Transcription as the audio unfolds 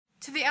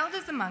To the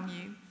elders among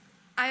you,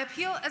 I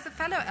appeal as a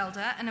fellow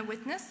elder and a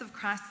witness of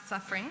Christ's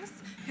sufferings,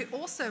 who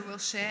also will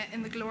share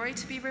in the glory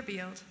to be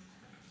revealed.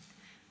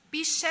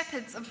 Be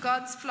shepherds of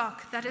God's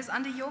flock that is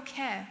under your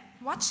care,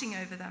 watching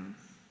over them.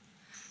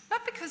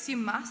 Not because you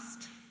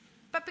must,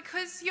 but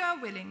because you are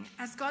willing,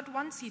 as God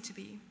wants you to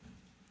be.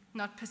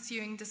 Not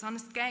pursuing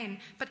dishonest gain,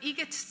 but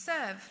eager to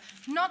serve,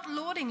 not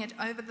lording it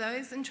over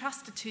those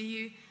entrusted to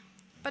you,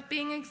 but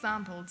being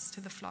examples to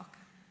the flock.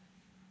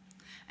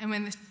 And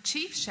when the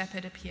chief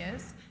shepherd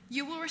appears,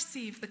 you will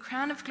receive the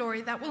crown of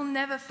glory that will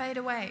never fade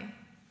away.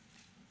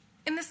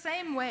 In the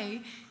same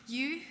way,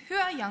 you who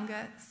are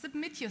younger,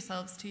 submit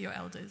yourselves to your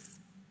elders.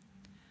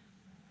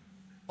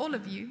 All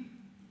of you,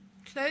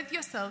 clothe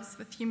yourselves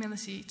with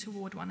humility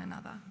toward one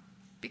another,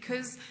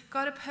 because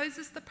God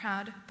opposes the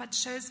proud but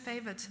shows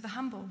favor to the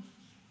humble.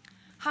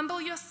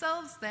 Humble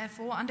yourselves,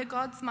 therefore, under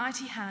God's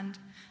mighty hand,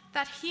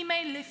 that he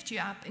may lift you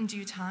up in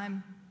due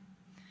time.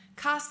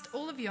 Cast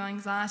all of your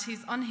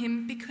anxieties on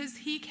him because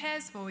he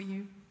cares for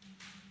you.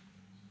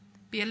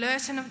 Be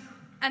alert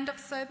and of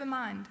sober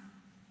mind.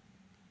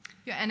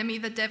 Your enemy,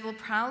 the devil,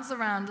 prowls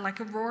around like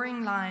a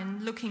roaring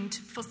lion looking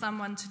for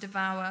someone to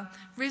devour.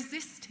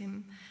 Resist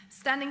him,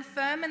 standing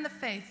firm in the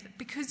faith,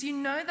 because you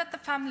know that the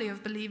family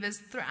of believers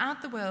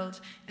throughout the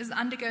world is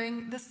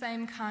undergoing the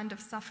same kind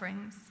of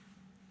sufferings.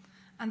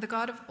 And the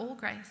God of all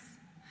grace,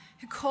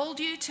 who called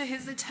you to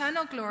his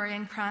eternal glory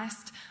in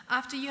Christ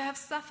after you have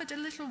suffered a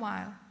little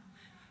while,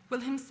 will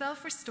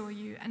himself restore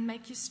you and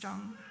make you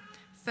strong,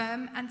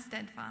 firm and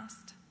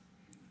steadfast.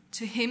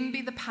 To him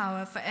be the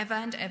power forever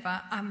and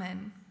ever.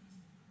 Amen.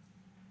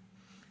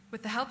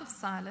 With the help of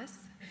Silas,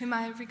 whom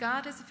I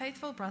regard as a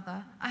faithful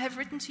brother, I have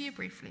written to you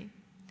briefly,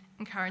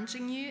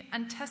 encouraging you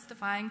and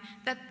testifying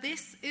that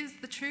this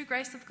is the true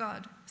grace of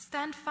God.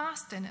 Stand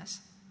fast in it.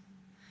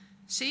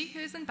 She who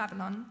is in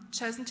Babylon,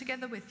 chosen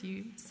together with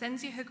you,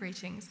 sends you her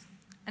greetings,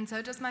 and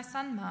so does my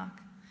son Mark.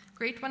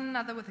 Greet one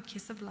another with a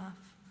kiss of love.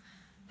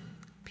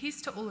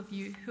 Peace to all of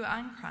you who are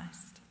in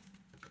Christ.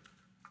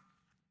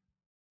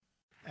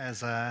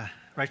 As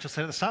Rachel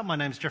said at the start, my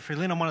name's Jeffrey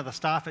Lynn. I'm one of the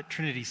staff at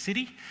Trinity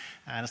City,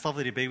 and it's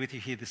lovely to be with you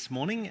here this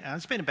morning.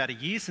 It's been about a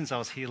year since I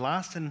was here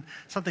last, and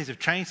some things have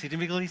changed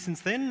significantly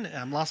since then.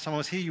 Last time I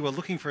was here, you were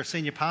looking for a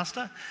senior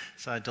pastor,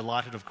 so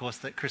delighted, of course,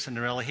 that Chris and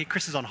Narelle are here.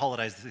 Chris is on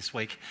holidays this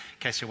week, in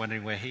case you're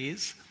wondering where he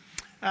is.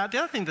 The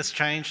other thing that's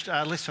changed,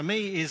 at least for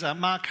me, is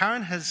Mark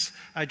Curran has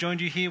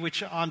joined you here,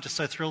 which I'm just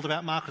so thrilled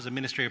about. Mark was a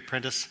ministry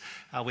apprentice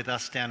with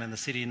us down in the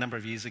city a number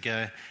of years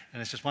ago,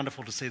 and it's just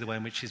wonderful to see the way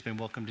in which he's been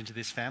welcomed into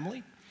this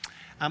family.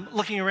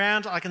 Looking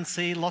around, I can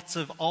see lots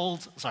of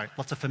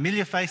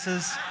familiar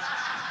faces.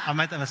 I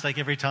make that mistake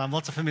every time,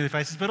 lots of familiar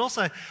faces, but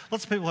also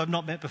lots of people I've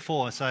not met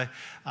before. So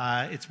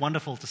it's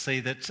wonderful to see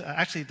that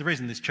actually the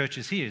reason this church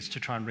is here is to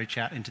try and reach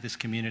out into this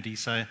community.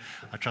 So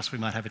I trust we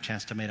might have a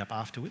chance to meet up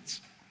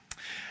afterwards.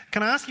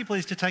 Can I ask you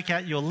please to take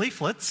out your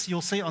leaflets? You'll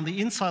see on the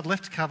inside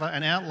left cover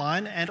an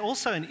outline and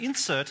also an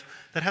insert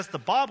that has the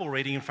Bible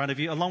reading in front of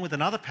you along with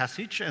another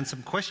passage and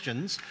some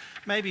questions.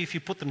 Maybe if you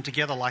put them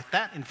together like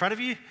that in front of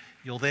you,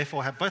 you'll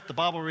therefore have both the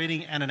Bible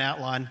reading and an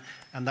outline,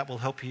 and that will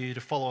help you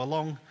to follow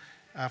along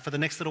for the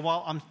next little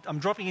while. I'm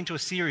dropping into a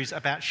series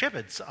about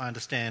shepherds, I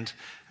understand,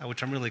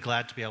 which I'm really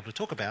glad to be able to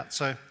talk about.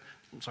 So,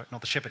 sorry,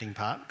 not the shepherding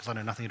part, because I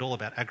know nothing at all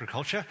about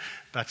agriculture,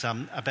 but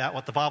about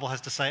what the Bible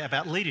has to say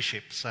about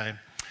leadership. So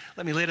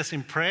let me lead us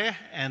in prayer,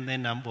 and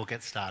then we'll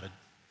get started.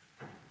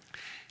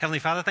 Heavenly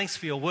Father, thanks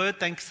for your word.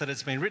 Thanks that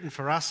it's been written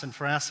for us and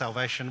for our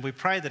salvation. We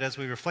pray that as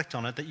we reflect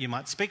on it, that you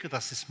might speak with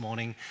us this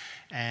morning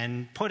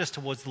and point us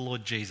towards the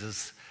Lord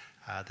Jesus,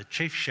 the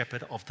chief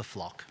shepherd of the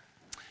flock.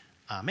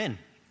 Amen.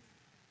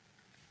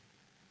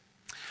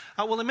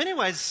 Well, in many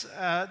ways,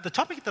 the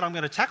topic that I'm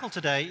going to tackle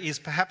today is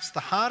perhaps the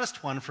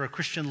hardest one for a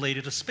Christian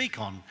leader to speak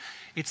on.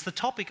 It's the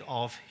topic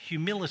of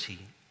humility.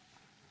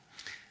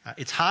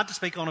 It's hard to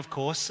speak on, of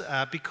course,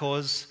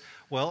 because,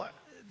 well,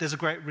 there's a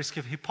great risk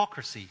of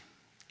hypocrisy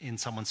in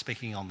someone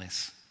speaking on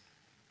this.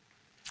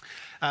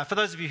 For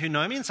those of you who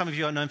know me, and some of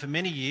you I've known for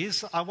many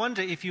years, I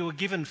wonder if you were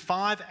given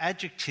 5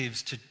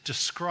 adjectives to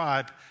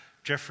describe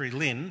Jeffrey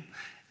Lynn,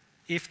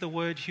 if the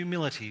word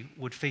humility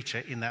would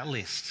feature in that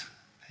list.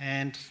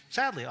 And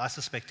sadly, I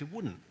suspect it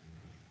wouldn't.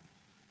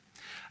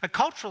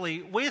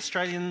 Culturally, we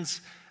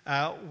Australians,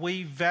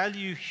 we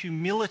value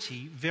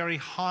humility very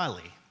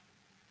highly.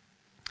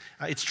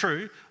 It's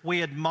true,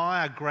 we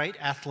admire great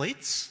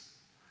athletes,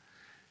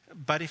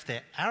 but if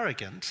they're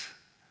arrogant,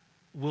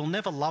 we'll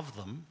never love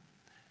them,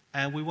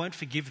 and we won't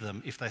forgive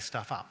them if they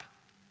stuff up.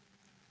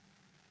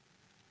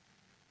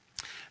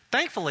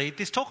 Thankfully,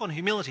 this talk on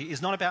humility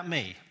is not about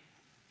me.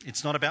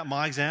 It's not about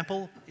my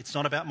example. It's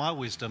not about my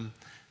wisdom.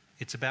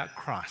 It's about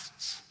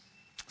Christ's.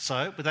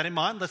 So, with that in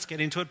mind, let's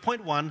get into it.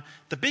 Point 1,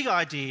 the big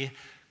idea,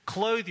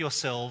 clothe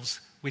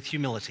yourselves with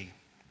humility.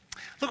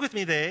 Look with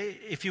me there,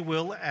 if you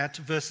will, at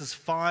verses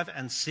 5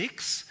 and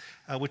 6,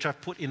 which I've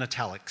put in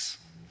italics.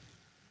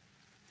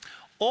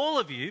 All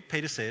of you,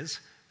 Peter says,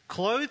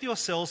 clothe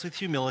yourselves with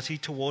humility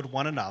toward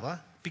one another,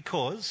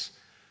 because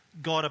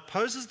God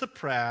opposes the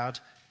proud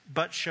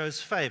but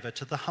shows favour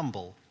to the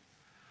humble.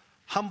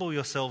 Humble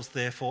yourselves,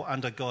 therefore,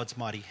 under God's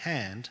mighty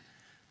hand,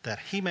 that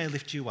he may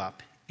lift you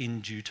up in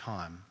due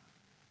time.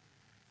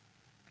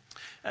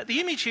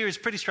 The image here is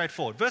pretty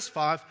straightforward. Verse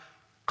 5,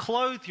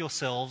 clothe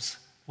yourselves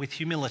with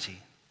humility.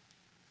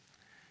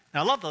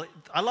 Now,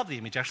 I love the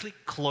image, actually,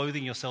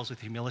 clothing yourselves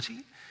with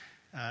humility.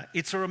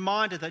 It's a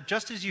reminder that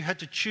just as you had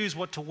to choose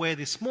what to wear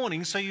this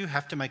morning, so you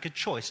have to make a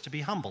choice to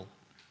be humble.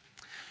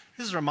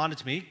 This is a reminder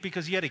to me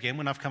because, yet again,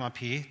 when I've come up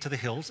here to the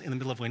hills in the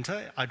middle of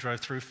winter, I drove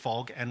through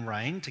fog and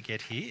rain to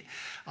get here.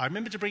 I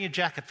remembered to bring a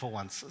jacket for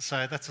once,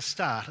 so that's a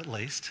start at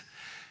least.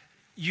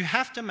 You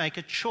have to make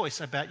a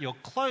choice about your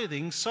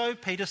clothing, so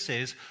Peter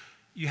says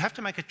you have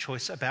to make a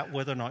choice about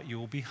whether or not you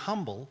will be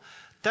humble.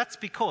 That's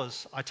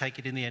because, I take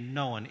it in the end,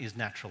 no one is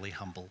naturally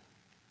humble.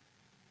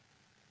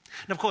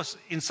 And of course,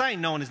 in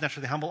saying no one is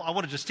naturally humble, I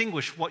want to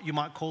distinguish what you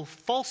might call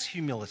false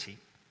humility.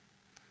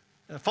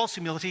 False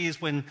humility is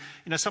when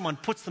someone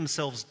puts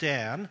themselves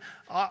down,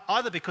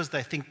 either because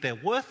they think they're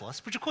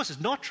worthless, which of course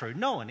is not true,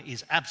 no one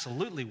is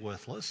absolutely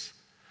worthless,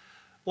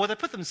 or they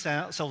put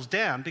themselves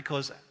down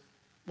because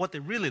what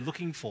they're really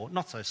looking for,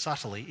 not so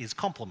subtly, is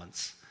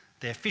compliments.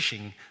 They're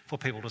fishing for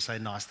people to say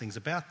nice things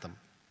about them.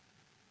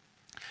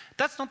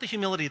 That's not the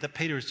humility that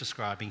Peter is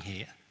describing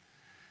here.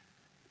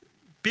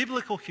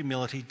 Biblical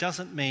humility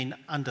doesn't mean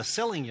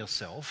underselling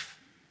yourself.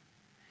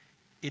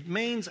 It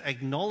means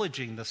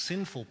acknowledging the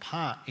sinful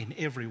part in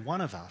every one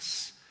of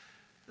us,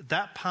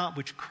 that part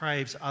which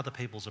craves other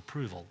people's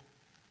approval.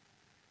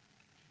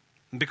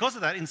 And because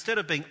of that, instead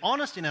of being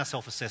honest in our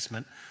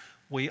self-assessment,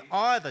 we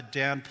either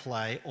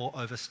downplay or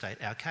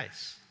overstate our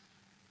case.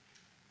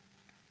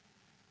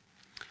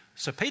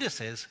 So Peter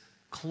says,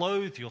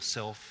 clothe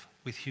yourself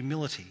with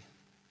humility.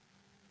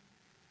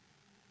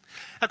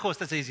 Of course,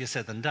 that's easier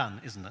said than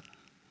done, isn't it?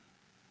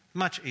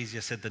 Much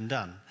easier said than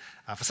done.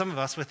 For some of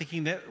us, we're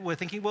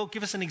thinking, well,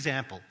 give us an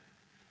example.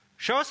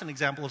 Show us an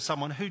example of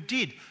someone who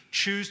did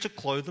choose to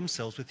clothe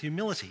themselves with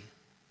humility.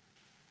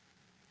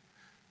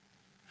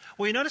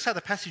 Well, you notice how the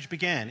passage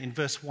began in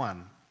verse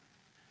 1.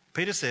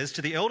 Peter says,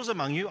 to the elders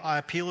among you, I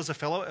appeal as a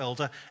fellow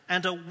elder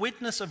and a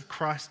witness of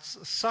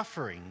Christ's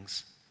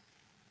sufferings.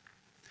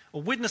 A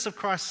witness of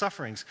Christ's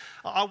sufferings.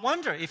 I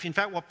wonder if, in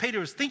fact, what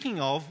Peter is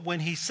thinking of when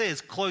he says,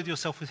 clothe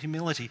yourself with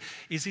humility,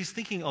 is he's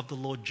thinking of the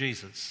Lord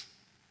Jesus.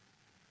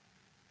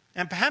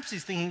 And perhaps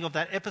he's thinking of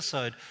that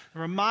episode, a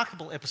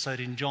remarkable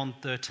episode in John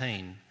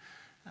 13,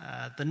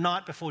 the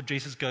night before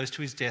Jesus goes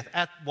to his death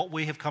at what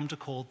we have come to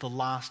call the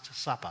Last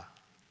Supper.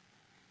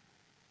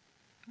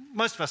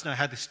 Most of us know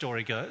how this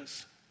story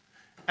goes.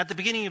 At the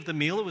beginning of the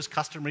meal, it was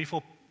customary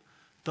for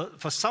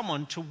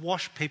someone to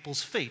wash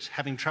people's feet,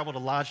 having travelled a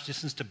large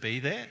distance to be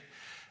there.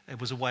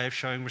 It was a way of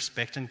showing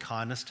respect and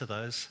kindness to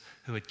those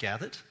who had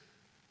gathered.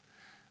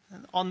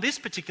 And on this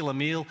particular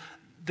meal,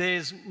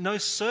 there's no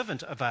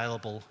servant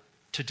available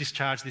to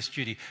discharge this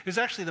duty. It was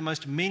actually the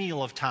most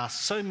menial of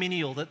tasks, so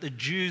menial that the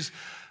Jews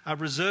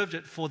reserved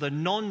it for the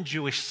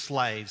non-Jewish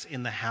slaves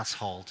in the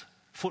household,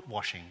 foot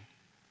washing.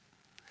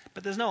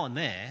 But there's no one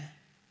there.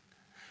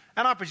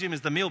 And I presume as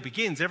the meal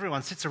begins,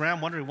 everyone sits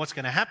around wondering what's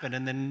going to happen,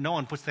 and then no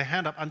one puts their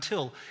hand up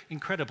until,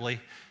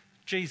 incredibly,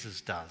 Jesus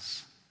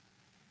does.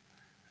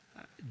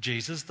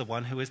 Jesus, the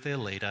one who is their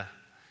leader,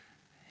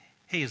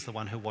 he is the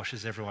one who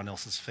washes everyone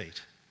else's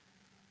feet.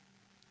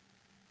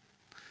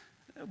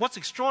 What's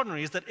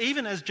extraordinary is that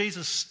even as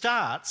Jesus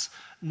starts,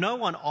 no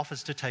one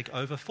offers to take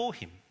over for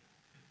him.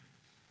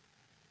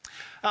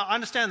 I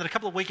understand that a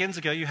couple of weekends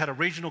ago you had a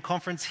regional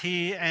conference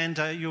here and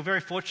you were very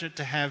fortunate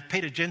to have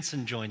Peter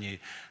Jensen join you.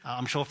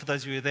 I'm sure for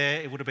those of you who were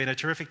there, it would have been a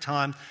terrific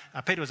time.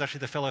 Peter was actually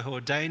the fellow who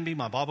ordained me,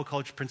 my Bible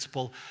college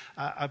principal,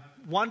 a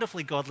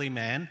wonderfully godly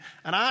man,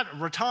 a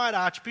retired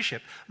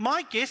archbishop.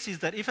 My guess is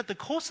that if at the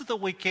course of the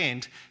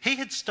weekend he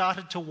had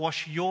started to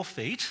wash your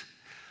feet,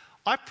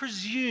 I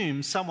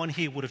presume someone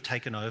here would have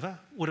taken over,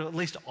 would have at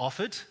least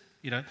offered,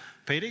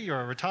 Peter, you're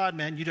a retired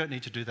man, you don't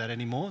need to do that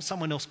anymore.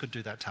 Someone else could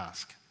do that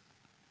task.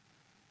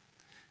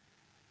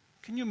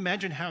 Can you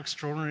imagine how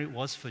extraordinary it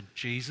was for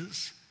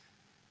Jesus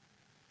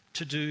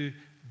to do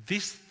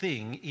this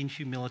thing in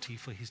humility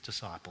for his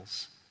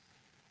disciples?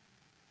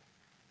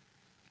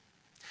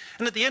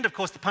 And at the end, of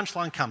course, the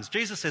punchline comes.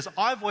 Jesus says,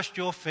 I've washed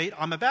your feet,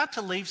 I'm about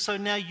to leave, so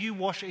now you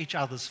wash each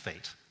other's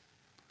feet.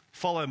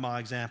 Follow my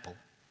example.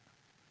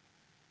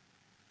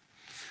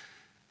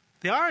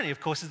 The irony, of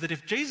course, is that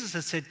if Jesus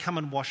had said, come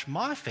and wash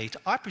my feet,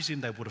 I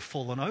presume they would have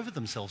fallen over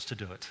themselves to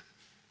do it.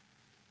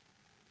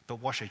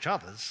 But wash each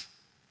other's?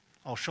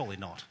 Oh, surely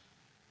not.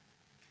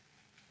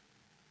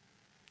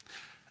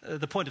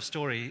 The point of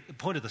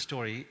the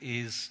story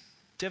is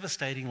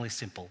devastatingly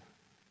simple.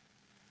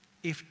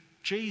 If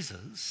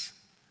Jesus,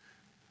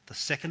 the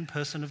second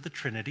person of the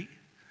Trinity,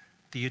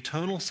 the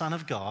eternal Son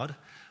of God,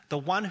 the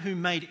one who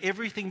made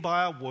everything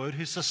by our word,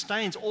 who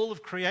sustains all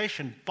of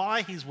creation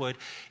by his word,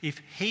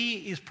 if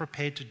he is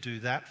prepared to do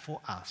that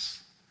for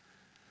us,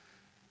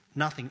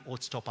 nothing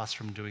ought stop us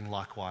from doing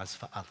likewise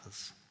for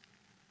others.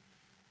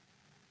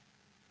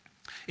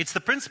 It's the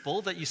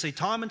principle that you see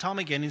time and time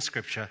again in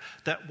Scripture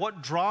that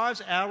what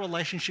drives our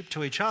relationship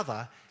to each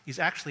other is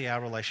actually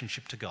our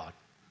relationship to God.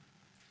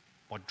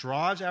 What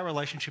drives our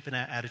relationship and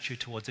our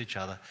attitude towards each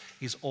other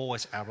is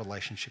always our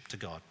relationship to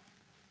God.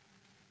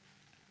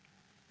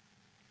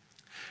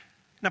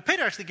 Now,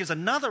 Peter actually gives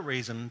another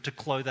reason to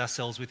clothe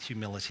ourselves with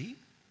humility.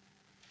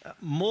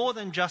 More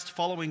than just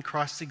following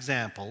Christ's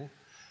example,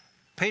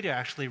 Peter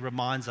actually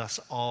reminds us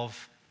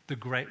of the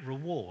great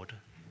reward.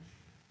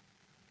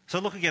 So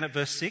look again at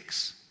verse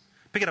 6.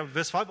 Pick it up at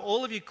verse 5.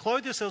 All of you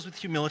clothe yourselves with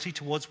humility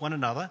towards one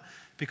another,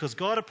 because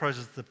God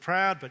opposes the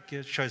proud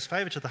but shows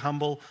favour to the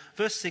humble.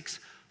 Verse 6,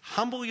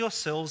 humble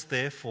yourselves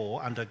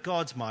therefore under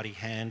God's mighty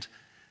hand,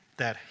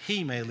 that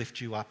he may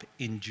lift you up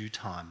in due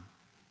time.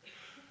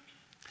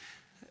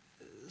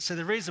 So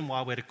the reason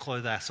why we're to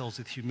clothe ourselves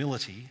with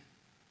humility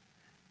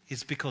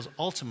is because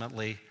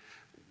ultimately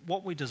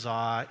what we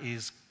desire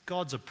is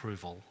God's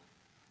approval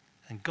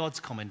and God's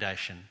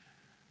commendation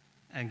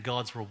and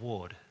God's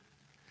reward.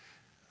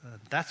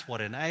 That's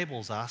what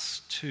enables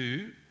us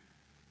to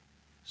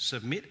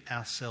submit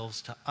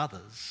ourselves to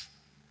others,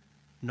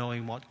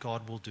 knowing what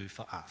God will do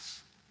for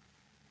us.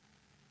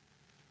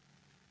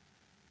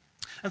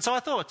 And so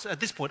I thought at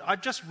this point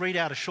I'd just read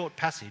out a short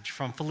passage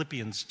from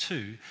Philippians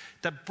 2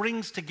 that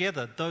brings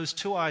together those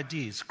two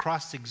ideas,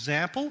 Christ's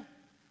example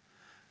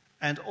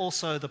and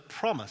also the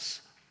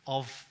promise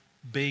of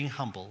being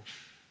humble.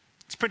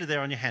 It's printed there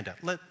on your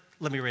handout. Let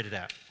me read it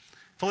out.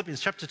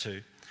 Philippians chapter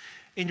 2.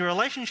 In your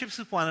relationships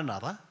with one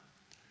another,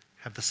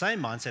 have the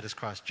same mindset as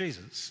Christ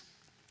Jesus,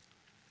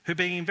 who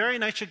being in very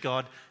nature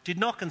God, did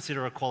not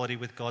consider equality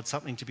with God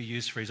something to be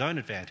used for his own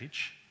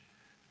advantage.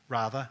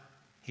 Rather,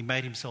 he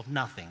made himself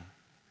nothing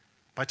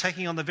by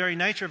taking on the very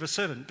nature of a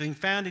servant, being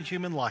found in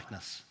human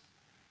likeness.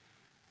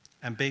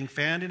 And being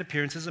found in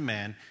appearance as a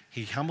man,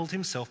 he humbled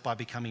himself by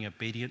becoming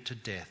obedient to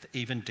death,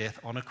 even death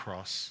on a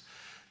cross.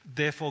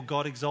 Therefore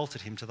God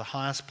exalted him to the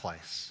highest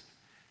place,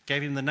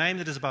 gave him the name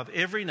that is above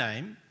every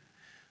name,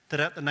 that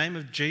at the name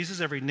of Jesus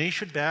every knee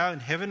should bow in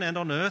heaven and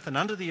on earth and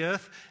under the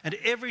earth, and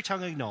every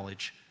tongue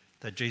acknowledge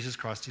that Jesus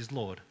Christ is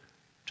Lord,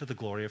 to the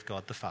glory of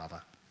God the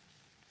Father.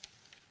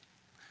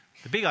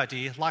 The big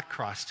idea, like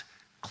Christ,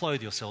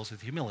 clothe yourselves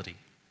with humility.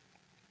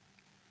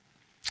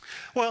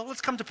 Well,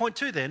 let's come to point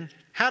 2 then,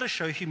 how to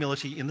show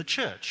humility in the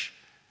church.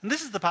 And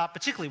this is the part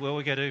particularly where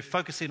we're going to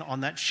focus in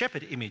on that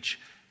shepherd image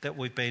that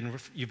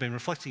you've been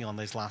reflecting on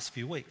these last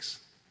few weeks.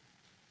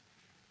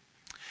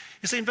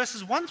 You see, in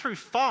verses 1 through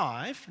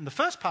 5, in the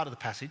first part of the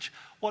passage,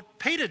 what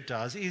Peter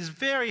does is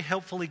very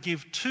helpfully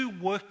give 2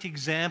 worked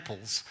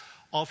examples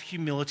of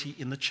humility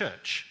in the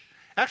church.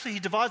 Actually, he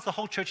divides the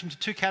whole church into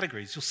 2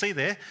 categories. You'll see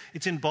there,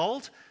 it's in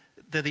bold.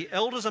 They're the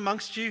elders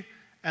amongst you,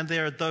 and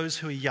there are those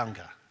who are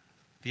younger.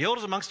 The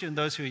elders amongst you and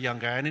those who are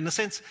younger. And in a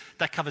sense,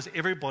 that covers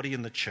everybody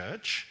in the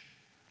church.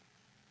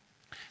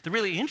 The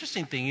really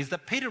interesting thing is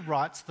that Peter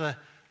writes the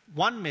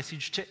one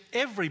message to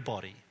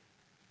everybody.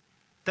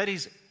 That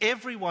is,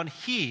 everyone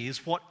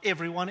hears what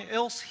everyone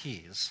else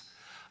hears.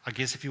 I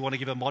guess if you want to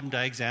give a modern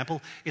day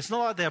example, it's not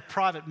like there are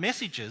private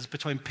messages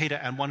between Peter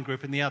and one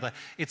group and the other.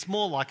 It's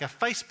more like a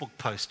Facebook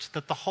post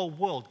that the whole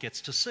world gets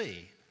to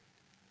see.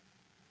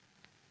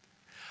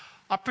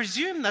 I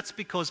presume that's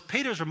because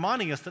Peter is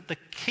reminding us that the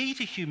key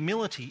to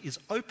humility is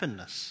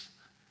openness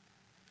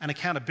and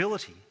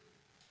accountability.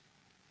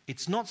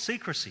 It's not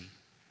secrecy.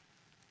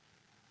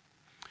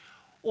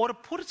 Or to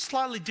put it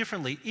slightly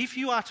differently, if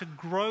you are to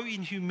grow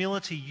in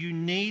humility, you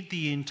need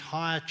the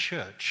entire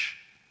church.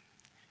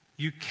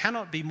 You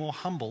cannot be more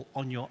humble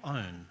on your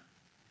own.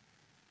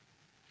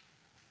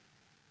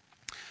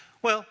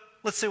 Well,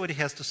 let's see what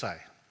he has to say.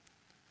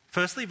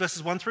 Firstly,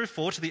 verses 1 through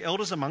 4, to the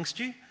elders amongst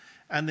you,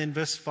 and then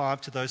verse 5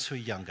 to those who are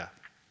younger.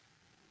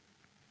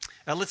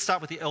 Let's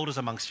start with the elders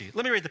amongst you.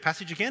 Let me read the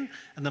passage again,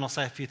 and then I'll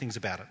say a few things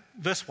about it.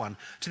 Verse 1,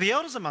 to the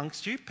elders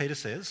amongst you, Peter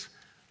says,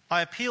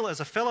 I appeal as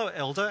a fellow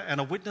elder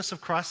and a witness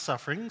of Christ's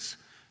sufferings,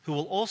 who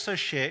will also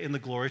share in the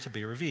glory to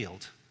be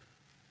revealed.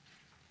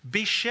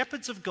 Be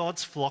shepherds of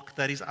God's flock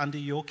that is under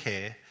your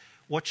care,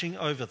 watching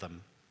over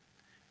them.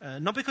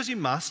 Not because you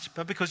must,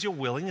 but because you're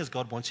willing, as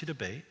God wants you to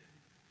be.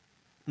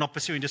 Not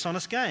pursuing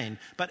dishonest gain,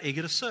 but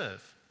eager to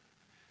serve.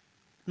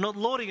 Not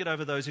lording it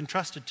over those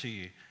entrusted to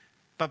you,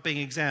 but being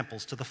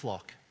examples to the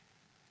flock.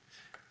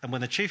 And when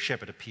the chief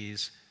shepherd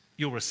appears,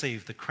 you'll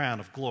receive the crown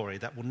of glory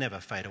that will never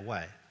fade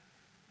away.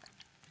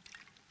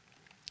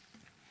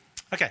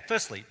 Okay,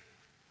 firstly,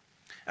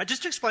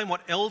 just to explain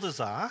what elders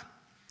are,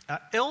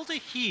 elder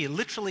here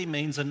literally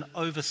means an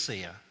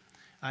overseer.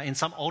 In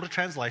some older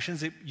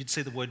translations, you'd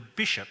see the word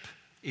bishop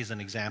is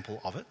an example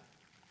of it.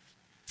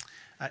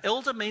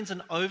 Elder means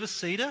an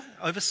overseer.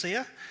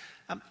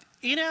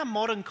 In our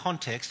modern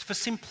context, for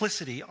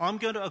simplicity, I'm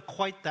going to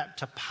equate that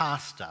to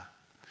pastor,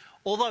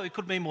 although it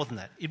could mean more than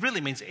that. It really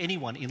means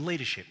anyone in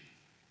leadership.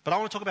 But I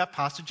want to talk about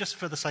pastor just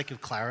for the sake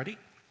of clarity.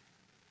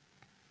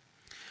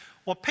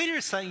 What Peter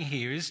is saying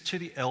here is to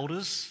the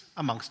elders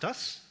amongst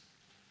us,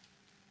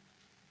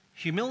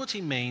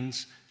 humility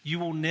means you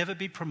will never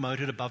be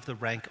promoted above the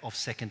rank of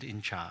second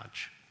in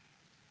charge.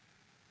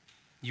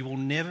 You will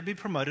never be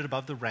promoted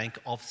above the rank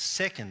of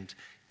second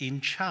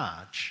in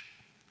charge.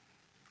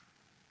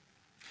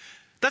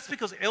 That's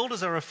because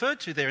elders are referred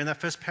to there in that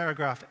first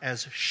paragraph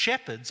as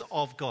shepherds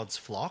of God's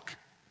flock,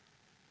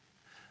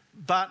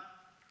 but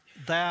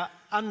they are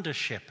under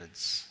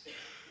shepherds.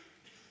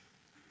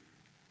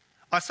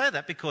 I say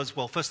that because,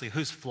 well, firstly,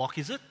 whose flock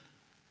is it?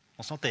 Well,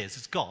 it's not theirs,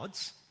 it's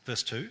God's,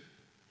 verse 2.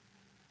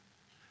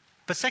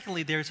 But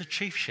secondly, there is a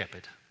chief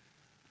shepherd.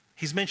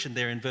 He's mentioned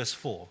there in verse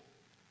 4.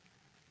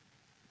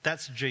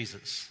 That's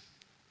Jesus.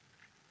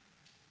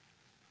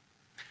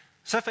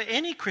 So for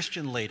any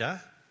Christian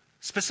leader,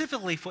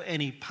 specifically for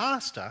any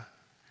pastor,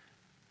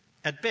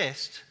 at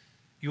best,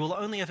 you will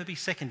only ever be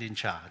second in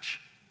charge.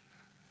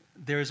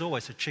 There is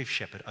always a chief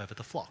shepherd over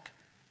the flock.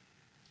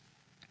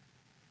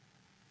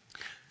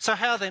 So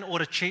how then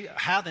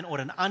ought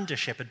an under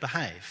shepherd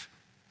behave?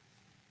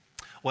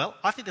 Well,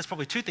 I think there's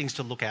probably two things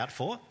to look out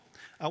for.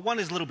 One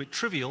is a little bit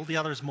trivial, the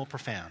other is more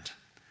profound.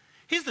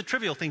 Here's the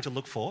trivial thing to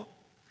look for.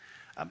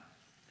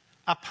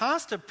 A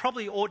pastor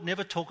probably ought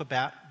never talk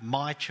about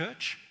my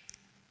church.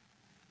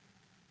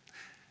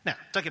 Now,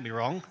 don't get me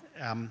wrong,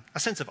 a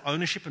sense of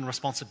ownership and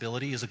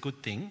responsibility is a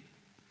good thing.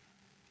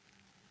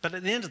 But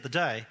at the end of the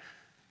day,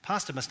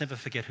 pastor must never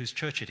forget whose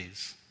church it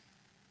is.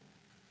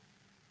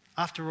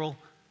 After all,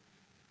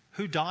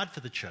 who died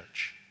for the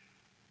church?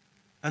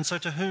 And so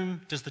to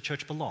whom does the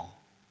church belong?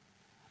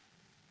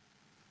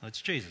 Well,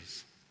 it's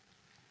Jesus.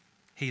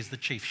 He is the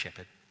chief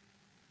shepherd.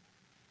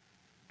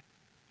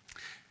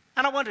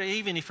 And I wonder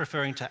even if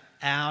referring to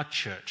our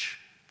church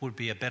would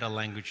be a better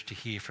language to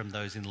hear from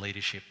those in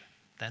leadership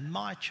than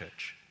my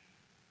church.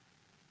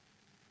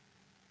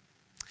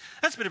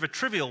 That's a bit of a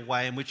trivial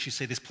way in which you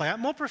see this play out.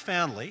 More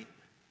profoundly,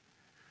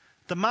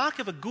 the mark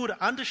of a good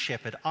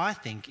under-shepherd, I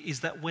think, is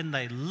that when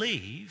they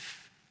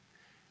leave,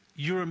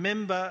 you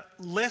remember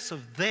less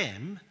of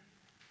them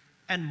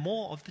and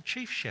more of the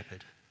chief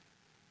shepherd,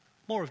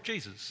 more of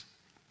Jesus.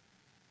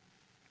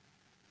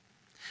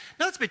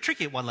 Now, that's a bit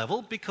tricky at one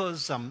level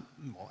because,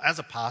 as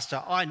a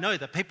pastor, I know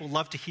that people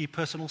love to hear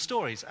personal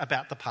stories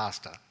about the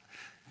pastor.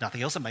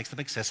 Nothing else that makes them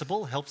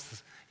accessible,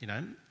 helps,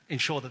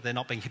 ensure that they're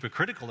not being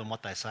hypocritical in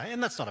what they say,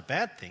 and that's not a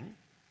bad thing.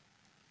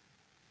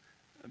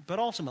 But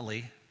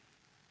ultimately,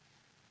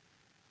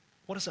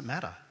 what does it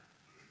matter?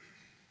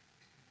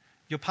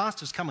 Your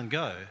pastors come and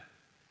go,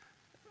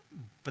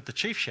 but the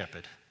chief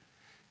shepherd,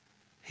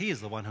 he is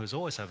the one who is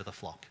always over the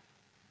flock.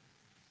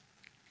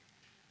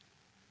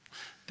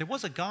 There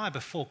was a guy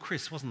before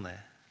Chris, wasn't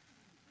there?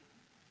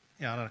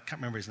 Yeah, I can't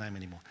remember his name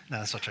anymore. No,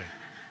 that's not true.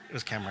 It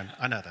was Cameron.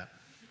 I know that.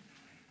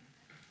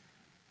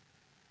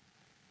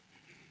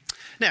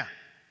 Now,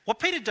 what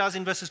Peter does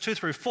in verses 2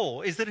 through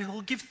 4 is that he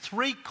will give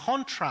three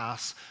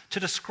contrasts to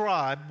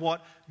describe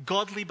what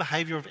godly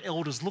behaviour of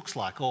elders looks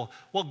like, or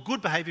what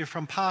good behaviour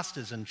from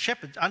pastors and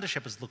under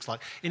shepherds looks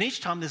like. And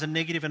each time there's a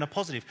negative and a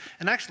positive.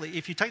 And actually,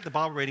 if you take the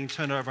Bible reading and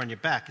turn it over on your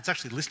back, it's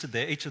actually listed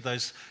there, each of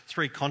those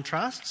three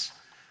contrasts.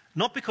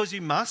 Not because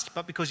you must,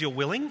 but because you're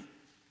willing.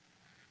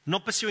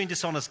 Not pursuing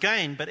dishonest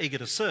gain, but eager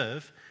to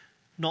serve.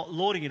 Not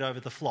lording it over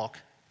the flock,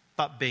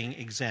 but being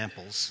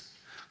examples.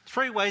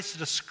 Three ways to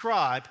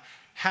describe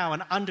how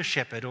an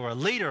under-shepherd or a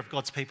leader of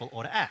God's people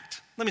ought to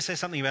act. Let me say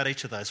something about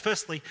each of those.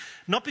 Firstly,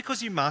 not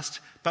because you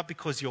must, but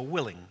because you're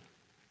willing.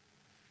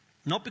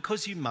 Not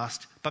because you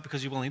must, but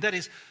because you're willing. That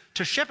is,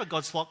 to shepherd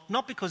God's flock,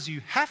 not because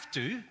you have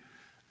to,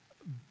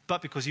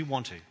 but because you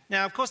want to.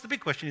 Now, of course, the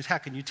big question is, how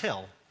can you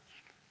tell?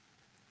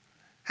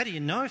 How do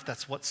you know if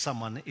that's what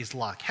someone is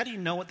like? How do you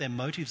know what their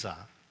motives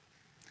are?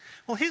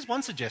 Well, here's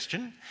one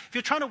suggestion. If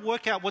you're trying to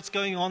work out what's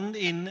going on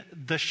in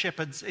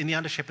the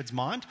under-shepherd's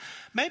mind,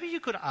 maybe you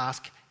could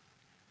ask,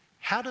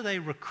 how do they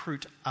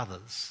recruit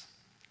others?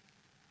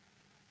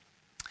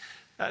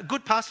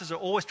 Good pastors are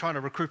always trying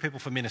to recruit people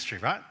for ministry,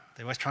 right?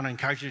 They're always trying to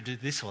encourage you to do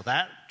this or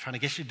that, trying to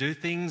get you to do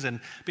things and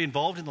be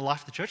involved in the life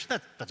of the church.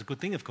 That's a good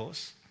thing, of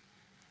course.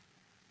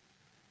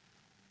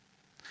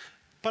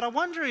 But I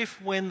wonder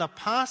if when the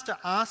pastor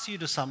asks you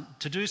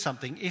to do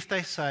something, if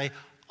they say,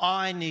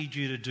 I need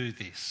you to do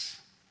this,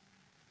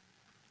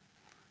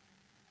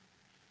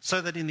 so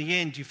that in the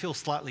end you feel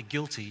slightly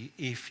guilty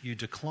if you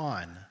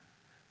decline,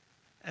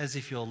 as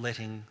if you're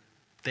letting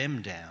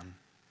them down.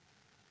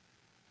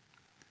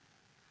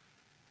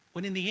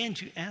 When in the end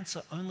you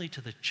answer only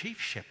to the chief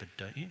shepherd,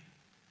 don't you?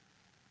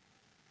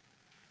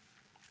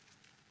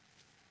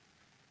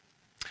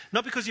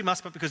 Not because you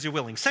must, but because you're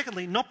willing.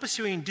 Secondly, not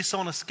pursuing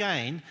dishonest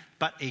gain,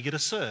 but eager to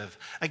serve.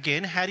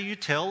 Again, how do you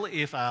tell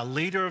if a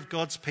leader of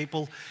God's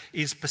people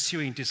is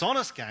pursuing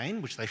dishonest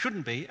gain, which they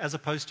shouldn't be, as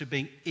opposed to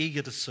being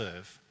eager to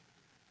serve?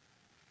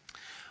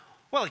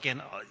 Well,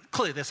 again,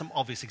 clearly there's some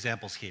obvious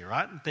examples here,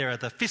 right? There are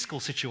the fiscal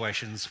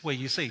situations where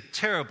you see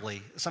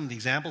terribly some of the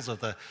examples of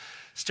the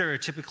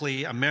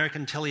stereotypically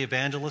American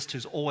televangelist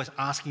who's always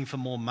asking for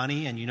more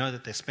money and you know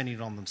that they're spending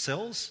it on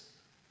themselves.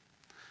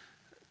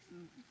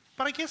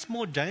 But I guess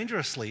more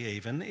dangerously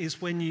even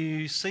is when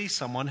you see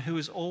someone who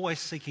is always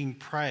seeking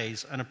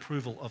praise and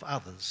approval of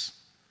others,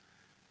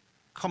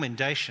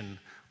 commendation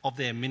of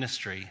their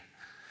ministry,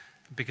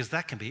 because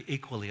that can be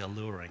equally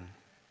alluring.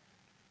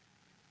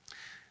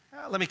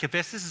 Let me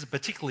confess, this is a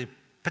particularly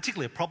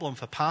particularly a problem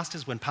for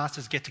pastors when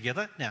pastors get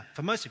together. Now,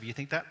 for most of you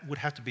think that would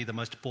have to be the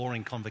most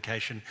boring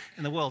convocation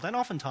in the world, and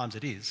oftentimes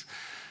it is.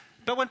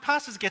 But when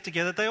pastors get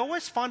together, they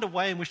always find a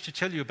way in which to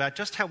tell you about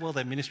just how well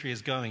their ministry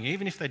is going,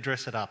 even if they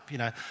dress it up.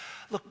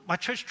 Look, my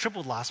church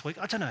tripled last week.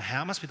 I don't know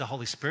how, it must be the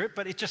Holy Spirit,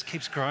 but it just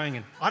keeps growing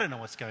and I don't know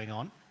what's going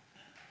on.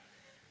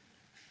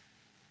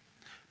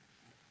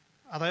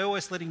 Are they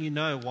always letting you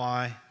know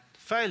why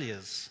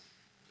failures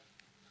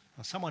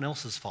are someone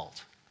else's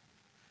fault?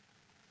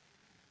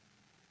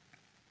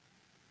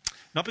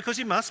 Not because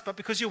you must, but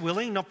because you're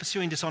willing, not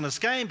pursuing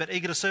dishonest gain, but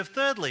eager to serve.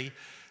 Thirdly,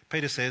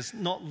 Peter says,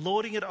 not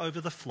lording it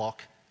over the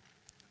flock,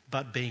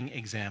 but being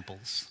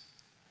examples.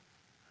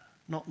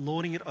 Not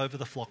lording it over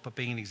the flock, but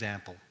being an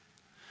example.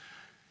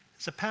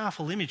 It's a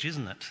powerful image,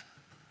 isn't it?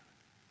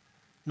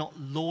 Not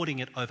lording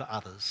it over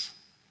others.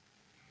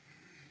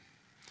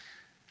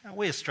 Now,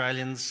 we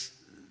Australians,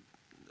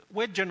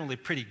 we're generally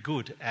pretty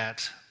good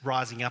at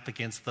rising up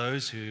against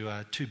those who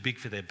are too big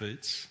for their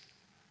boots.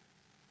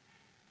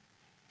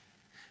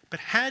 But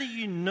how do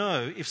you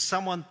know if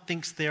someone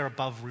thinks they're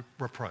above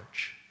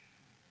reproach?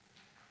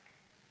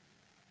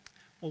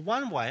 Well,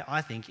 one way,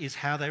 I think, is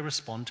how they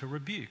respond to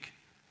rebuke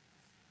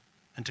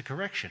and to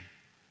correction.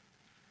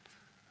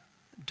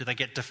 Do they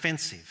get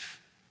defensive?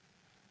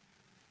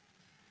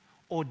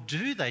 Or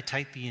do they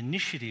take the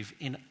initiative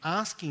in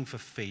asking for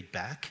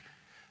feedback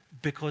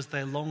because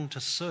they long to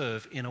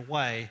serve in a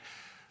way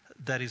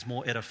that is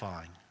more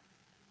edifying?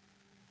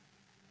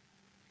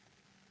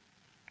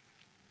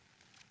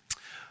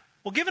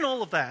 Well, given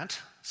all of that,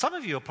 some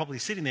of you are probably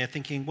sitting there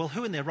thinking, well,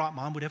 who in their right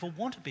mind would ever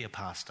want to be a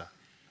pastor?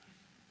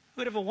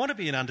 Who would ever want to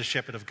be an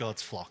under-shepherd of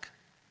God's flock?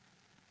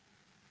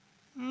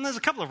 And there's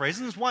a couple of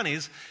reasons. One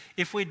is,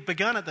 if we'd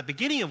begun at the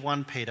beginning of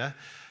 1 Peter,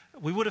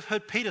 we would have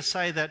heard Peter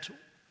say that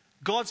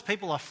God's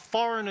people are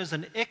foreigners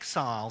and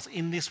exiles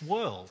in this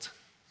world.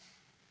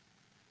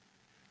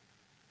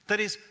 That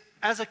is,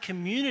 as a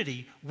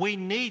community, we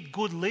need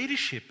good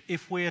leadership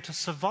if we are to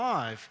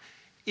survive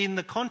in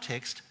the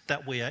context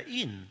that we are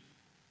in.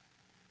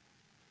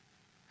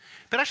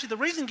 But actually, the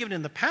reason given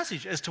in the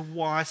passage as to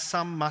why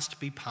some must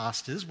be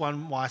pastors,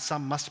 why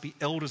some must be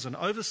elders and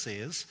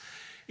overseers,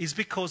 is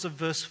because of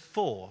verse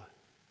 4.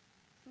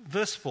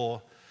 Verse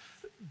 4,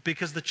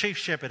 because the chief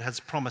shepherd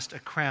has promised a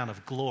crown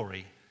of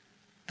glory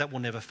that will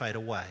never fade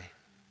away.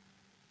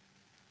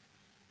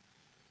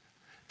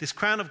 This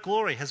crown of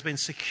glory has been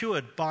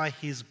secured by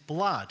his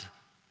blood,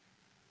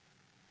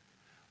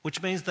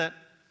 which means that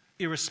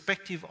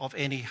irrespective of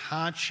any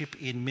hardship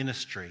in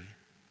ministry,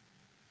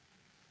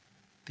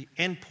 the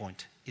end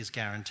point is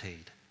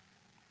guaranteed.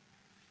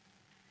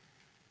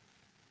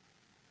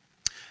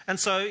 And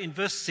so in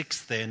verse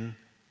 6 then,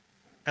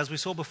 as we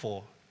saw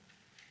before,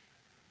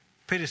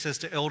 Peter says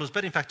to elders,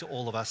 but in fact to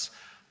all of us,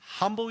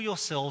 humble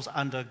yourselves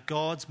under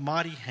God's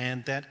mighty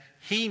hand that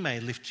he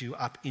may lift you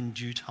up in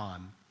due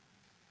time.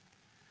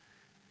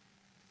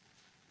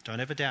 Don't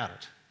ever doubt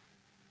it.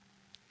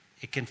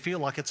 It can feel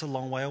like it's a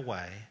long way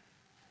away,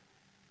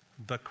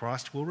 but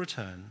Christ will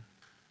return.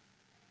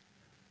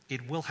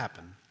 It will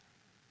happen.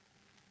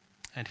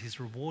 And his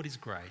reward is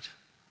great.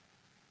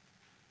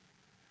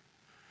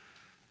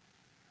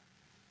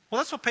 Well,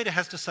 that's what Peter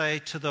has to say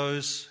to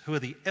those who are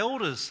the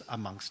elders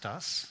amongst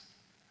us.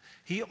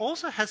 He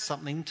also has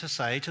something to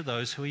say to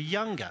those who are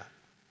younger.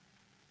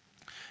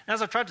 Now,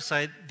 as I tried to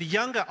say, the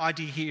younger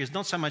idea here is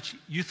not so much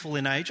youthful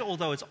in age,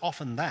 although it's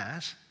often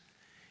that.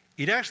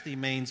 It actually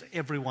means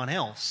everyone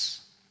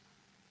else.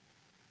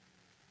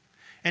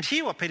 And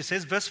here what Peter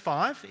says, verse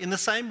 5, in the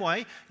same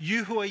way,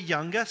 you who are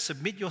younger,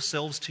 submit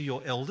yourselves to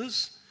your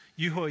elders.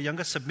 You who are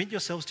younger, submit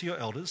yourselves to your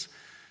elders.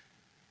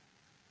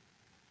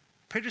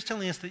 Peter is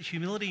telling us that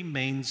humility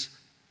means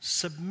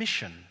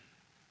submission.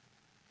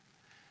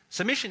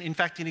 Submission, in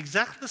fact, in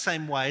exactly the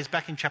same way as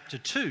back in chapter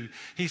 2,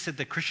 he said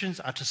that Christians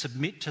are to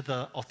submit to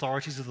the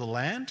authorities of the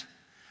land,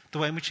 the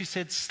way in which he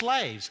said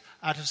slaves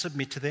are to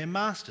submit to their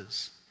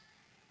masters.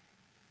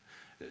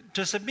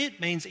 To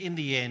submit means, in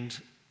the end,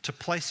 to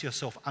place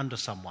yourself under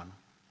someone,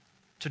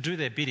 to do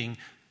their bidding,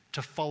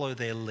 to follow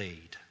their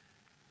lead.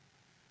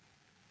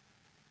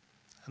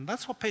 And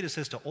that's what Peter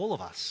says to all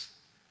of us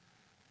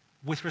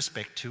with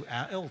respect to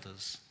our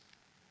elders.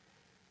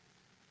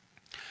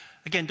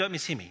 Again, don't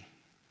mishear me.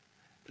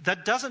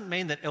 That doesn't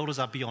mean that elders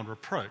are beyond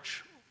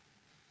reproach.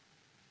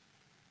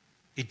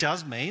 It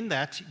does mean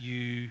that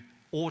you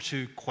ought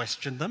to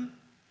question them,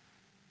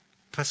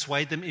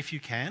 persuade them if you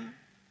can,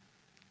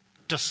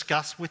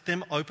 discuss with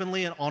them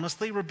openly and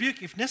honestly,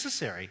 rebuke if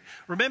necessary.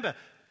 Remember,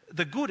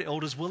 the good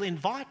elders will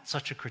invite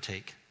such a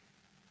critique.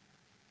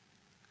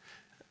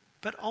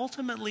 But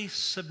ultimately,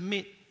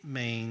 submit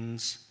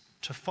means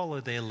to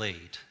follow their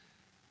lead.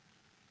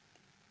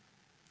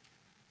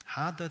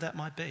 Hard though that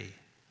might be.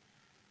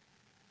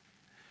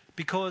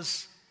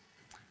 Because,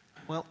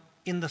 well,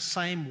 in the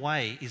same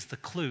way is the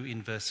clue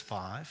in verse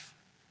 5.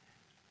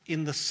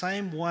 In the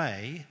same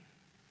way,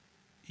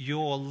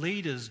 your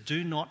leaders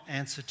do not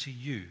answer to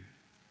you.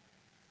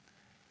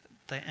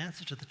 They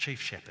answer to the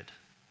chief shepherd.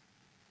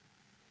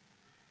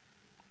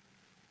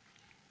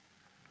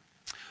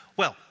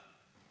 Well,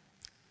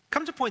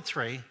 Come to point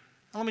 3, and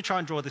let me try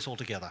and draw this all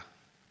together.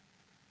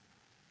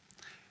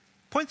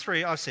 Point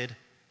 3, I've said,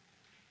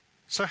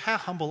 so how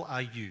humble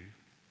are you?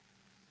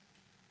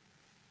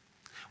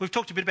 We've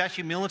talked a bit about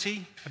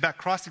humility, about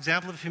Christ's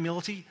example of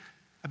humility,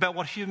 about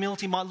what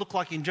humility might look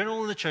like in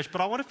general in the church, but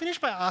I want to finish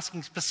by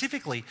asking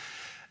specifically,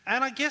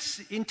 and I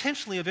guess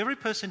intentionally of every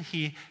person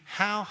here,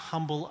 how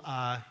humble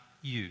are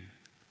you?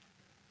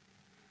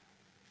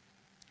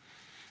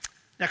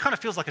 Now, it kind of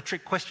feels like a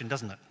trick question,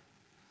 doesn't it?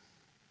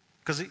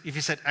 Because if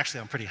you said,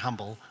 actually, I'm pretty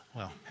humble,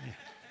 well, yeah.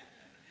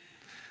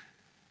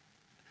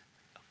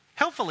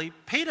 Helpfully,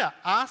 Peter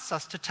asks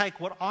us to take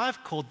what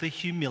I've called the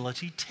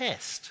humility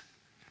test.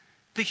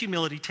 The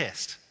humility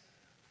test.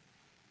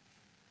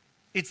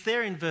 It's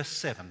there in verse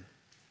 7.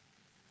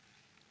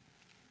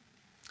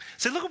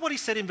 So look at what he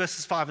said in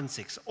verses 5 and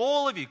 6.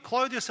 All of you,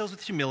 clothe yourselves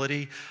with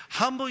humility,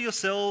 humble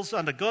yourselves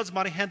under God's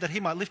mighty hand that he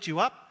might lift you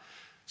up.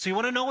 So you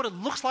want to know what it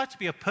looks like to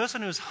be a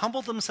person who has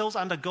humbled themselves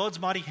under God's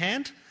mighty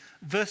hand?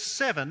 Verse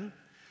 7,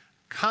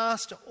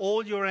 cast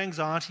all your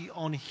anxiety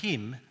on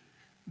him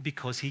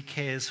because he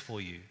cares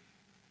for you.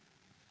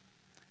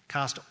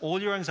 Cast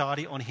all your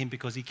anxiety on him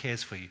because he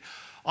cares for you.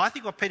 I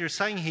think what Peter is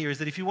saying here is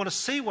that if you want to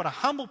see what a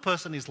humble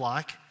person is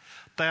like,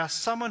 they are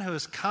someone who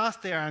has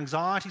cast their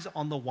anxieties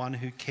on the one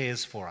who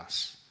cares for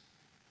us.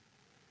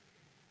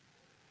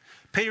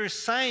 Peter is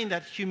saying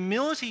that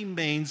humility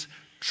means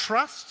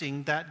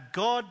trusting that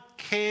God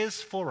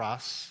cares for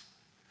us,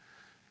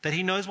 that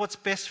he knows what's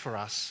best for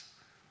us,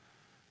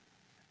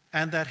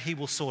 and that he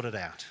will sort it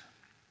out.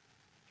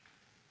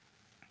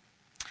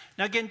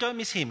 Now again, don't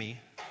mishear me.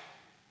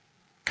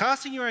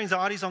 Casting your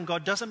anxieties on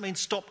God doesn't mean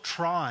stop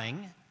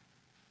trying.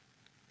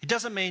 It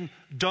doesn't mean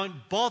don't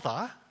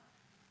bother.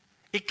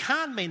 It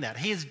can't mean that.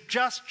 He has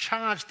just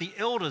charged the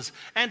elders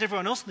and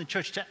everyone else in the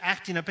church to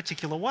act in a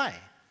particular way.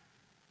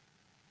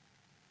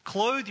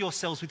 Clothe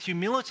yourselves with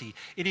humility.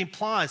 It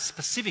implies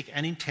specific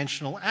and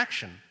intentional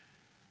action.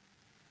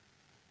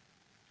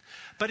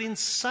 But in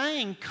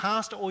saying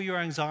cast all your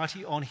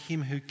anxiety on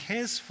him who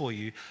cares for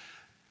you,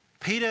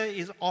 Peter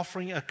is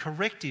offering a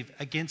corrective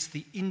against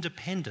the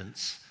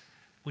independence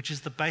which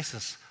is the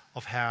basis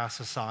of how our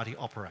society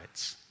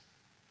operates.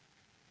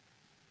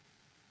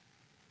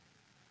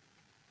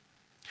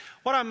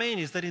 What I mean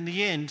is that in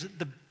the end,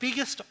 the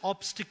biggest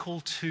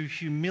obstacle to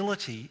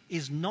humility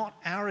is not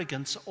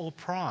arrogance or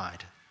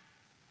pride.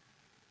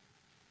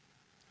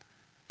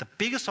 The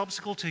biggest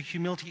obstacle to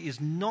humility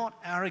is not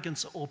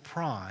arrogance or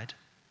pride,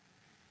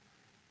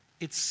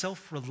 it's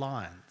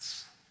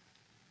self-reliance.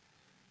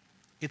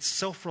 It's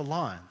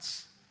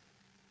self-reliance.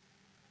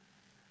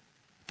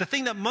 The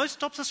thing that most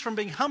stops us from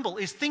being humble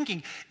is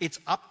thinking, it's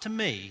up to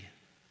me.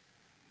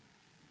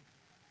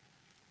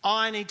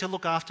 I need to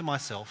look after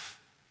myself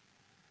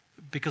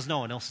because no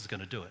one else is going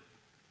to do it.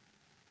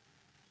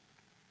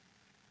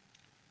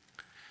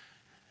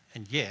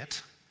 And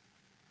yet,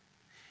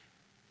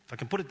 if I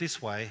can put it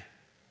this way,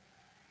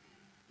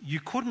 you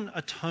couldn't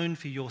atone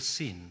for your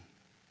sin.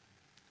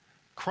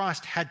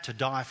 Christ had to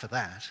die for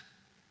that.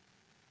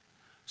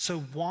 So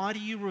why do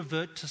you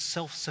revert to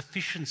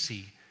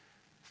self-sufficiency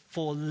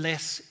for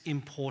less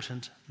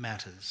important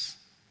matters?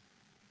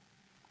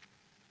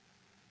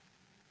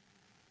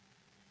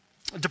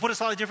 To put it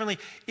slightly differently,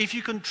 if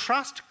you can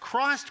trust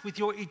Christ with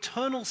your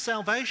eternal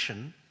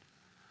salvation,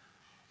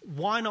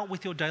 why not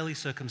with your daily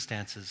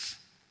circumstances?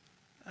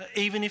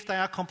 Even if they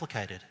are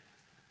complicated,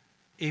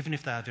 even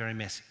if they are very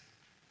messy.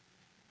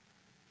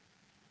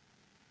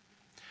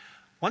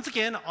 Once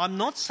again, I'm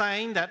not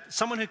saying that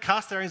someone who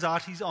casts their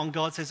anxieties on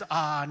God says,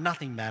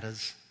 nothing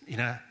matters,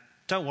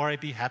 don't worry,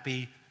 be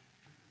happy.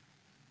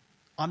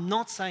 I'm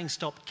not saying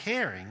stop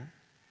caring.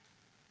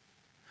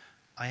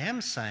 I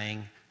am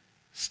saying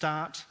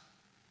start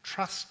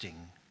trusting.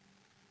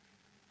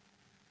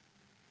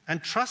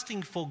 And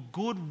trusting for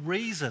good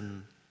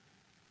reason.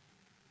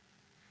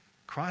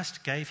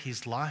 Christ gave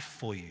his life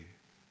for you.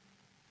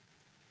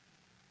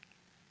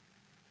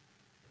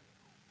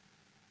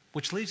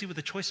 Which leaves you with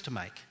a choice to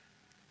make.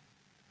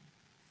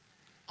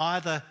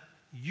 Either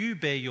you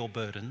bear your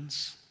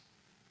burdens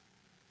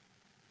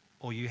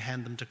or you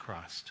hand them to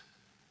Christ.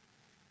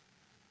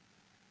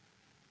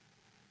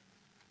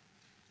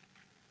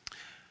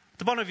 At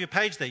the bottom of your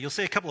page there, you'll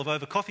see a couple of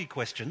over coffee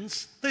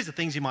questions. These are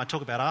things you might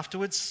talk about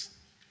afterwards.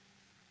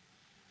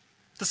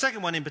 The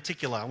second one in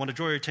particular, I want to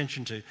draw your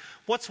attention to.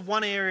 What's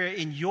one area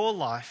in your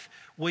life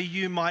where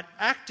you might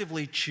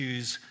actively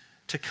choose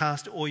to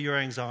cast all your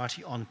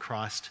anxiety on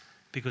Christ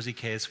because he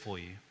cares for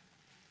you?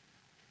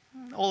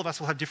 All of us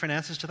will have different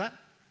answers to that.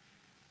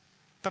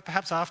 But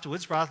perhaps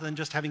afterwards, rather than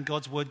just having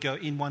God's word go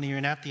in one ear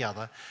and out the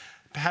other,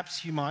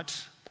 perhaps you might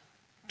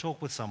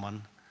talk with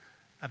someone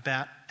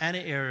about an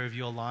area of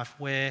your life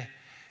where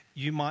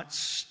you might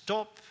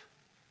stop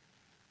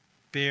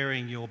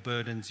bearing your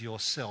burdens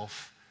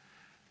yourself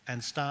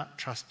and start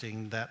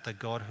trusting that the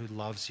God who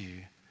loves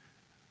you,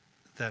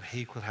 that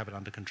he will have it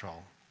under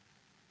control.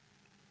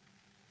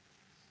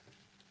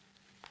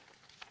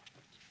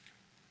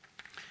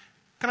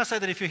 Can I say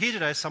that if you're here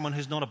today as someone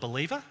who's not a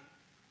believer,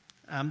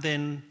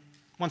 then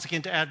once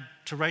again, to add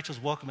to Rachel's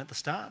welcome at the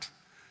start,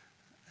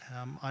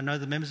 I know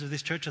the members of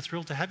this church are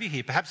thrilled to have you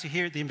here. Perhaps you're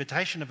here at the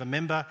invitation of a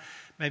member.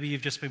 Maybe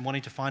you've just been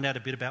wanting to find out a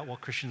bit about what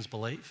Christians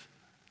believe.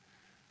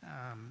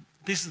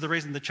 This is the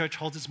reason the church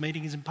holds its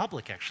meetings in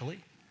public, actually,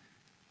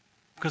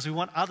 because we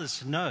want others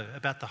to know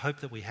about the hope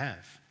that we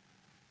have.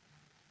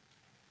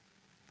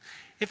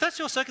 If that's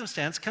your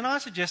circumstance, can I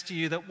suggest to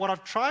you that what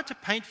I've tried to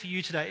paint for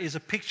you today is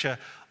a picture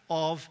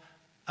of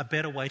a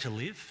better way to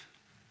live?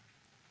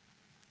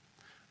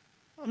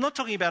 I'm not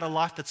talking about a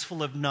life that's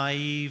full of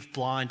naive,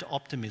 blind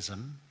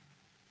optimism,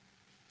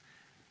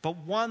 but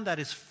one that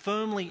is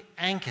firmly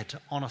anchored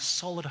on a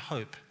solid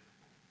hope,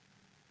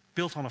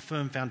 built on a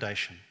firm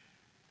foundation.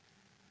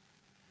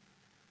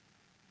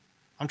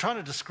 I'm trying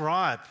to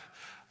describe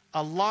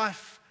a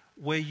life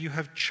where you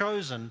have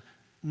chosen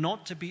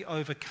not to be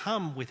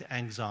overcome with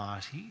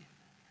anxiety,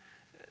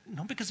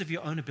 not because of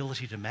your own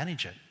ability to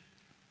manage it,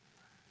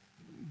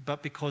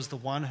 but because the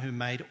one who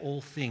made all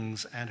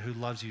things and who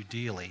loves you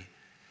dearly,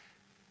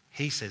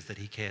 he says that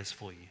he cares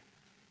for you.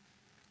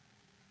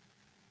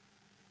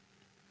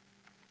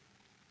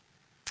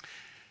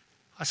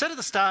 I said at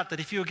the start that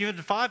if you were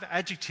given 5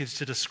 adjectives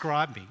to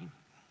describe me,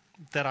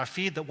 that I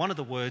feared that one of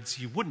the words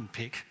you wouldn't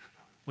pick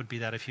would be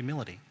that of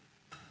humility.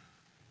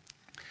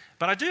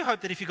 But I do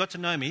hope that if you got to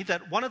know me,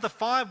 that one of the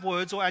 5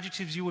 words or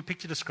adjectives you would pick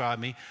to describe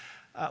me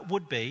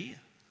would be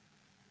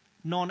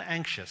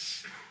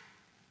non-anxious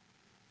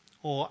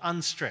or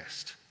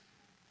unstressed.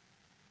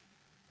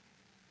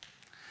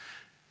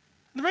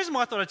 And the reason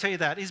why I thought I'd tell you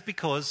that is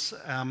because,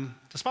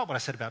 despite what I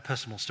said about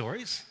personal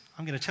stories,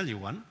 I'm going to tell you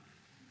one.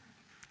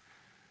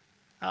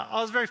 I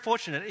was very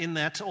fortunate in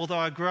that, although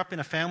I grew up in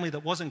a family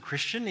that wasn't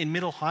Christian, in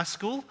middle high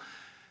school,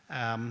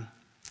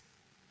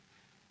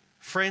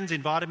 friends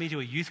invited me to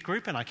a youth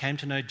group and I came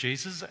to know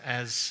Jesus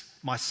as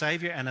my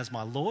Saviour and as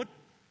my Lord.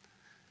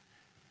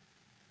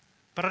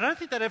 But I don't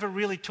think that ever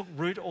really took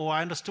root or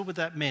I understood what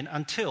that meant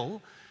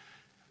until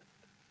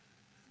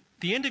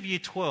the end of year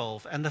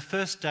 12 and the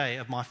first day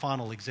of my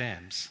final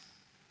exams.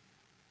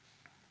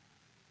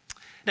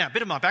 Now, a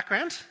bit of my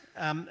background.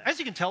 As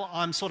you can tell,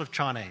 I'm sort of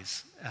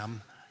Chinese.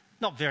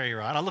 Not very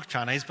right. I look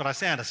Chinese, but I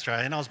sound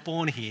Australian. I was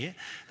born here.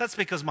 That's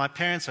because my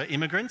parents are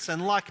immigrants,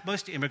 and like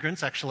most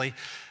immigrants, actually,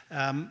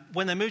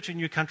 when they move to a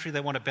new country, they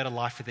want a better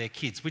life for their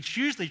kids, which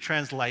usually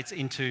translates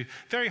into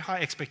very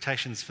high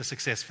expectations for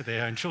success for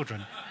their own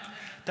children.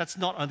 That's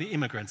not only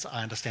immigrants,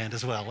 I understand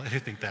as well, who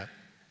think that.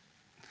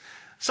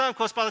 So, of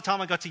course, by the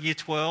time I got to year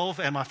 12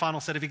 and my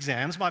final set of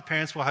exams, my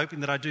parents were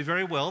hoping that I'd do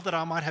very well, that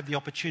I might have the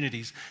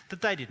opportunities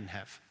that they didn't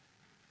have.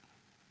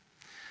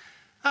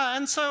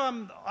 And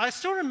so I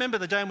still remember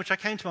the day in which I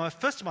came to my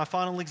first of my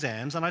final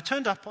exams, and I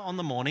turned up on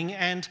the morning,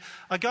 and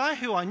a guy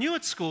who I knew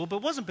at school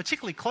but wasn't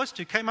particularly close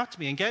to came up to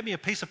me and gave me a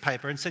piece of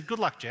paper and said, "Good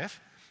luck, Jeff."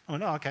 I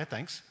went, "Oh, okay,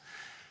 thanks."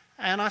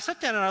 And I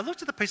sat down and I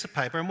looked at the piece of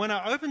paper, and when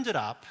I opened it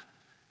up,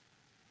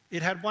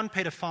 it had 1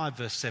 Peter 5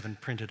 verse 7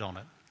 printed on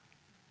it.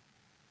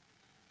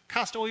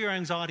 Cast all your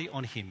anxiety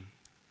on him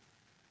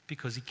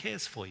because he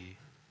cares for you.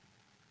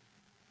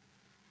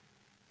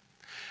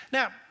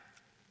 Now,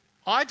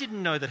 I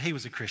didn't know that he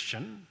was a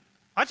Christian.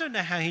 I don't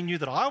know how he knew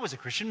that I was a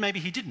Christian. Maybe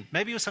he didn't.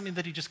 Maybe it was something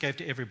that he just gave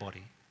to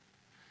everybody.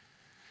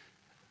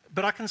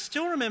 But I can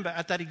still remember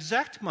at that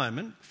exact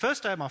moment,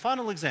 first day of my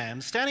final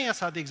exam, standing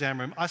outside the exam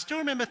room, I still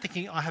remember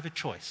thinking, I have a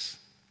choice.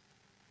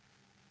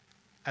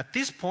 At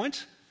this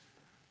point,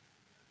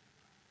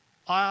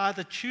 I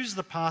either choose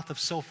the path of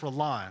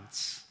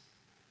self-reliance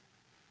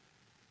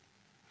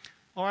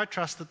or I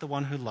trust that the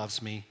one who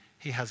loves me,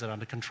 he has it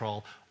under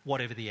control,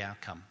 whatever the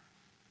outcome.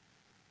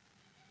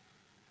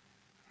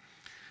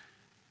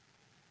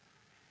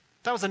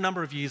 That was a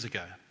number of years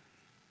ago.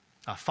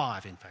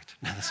 5, in fact.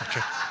 No, that's not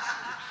true.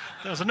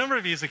 That was a number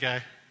of years ago.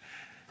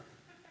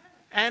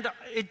 And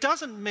it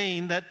doesn't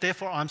mean that,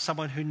 therefore, I'm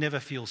someone who never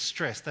feels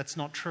stressed. That's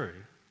not true.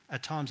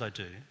 At times I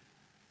do.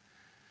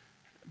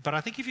 But I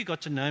think if you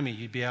got to know me,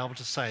 you'd be able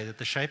to say that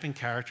the shape and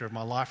character of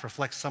my life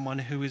reflects someone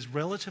who is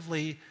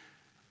relatively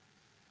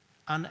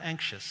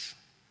unanxious.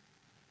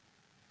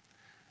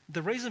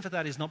 The reason for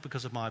that is not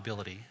because of my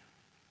ability.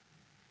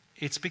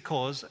 It's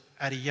because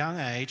at a young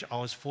age I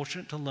was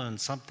fortunate to learn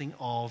something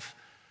of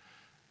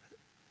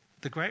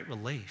the great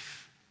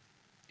relief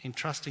in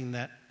trusting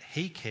that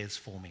he cares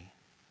for me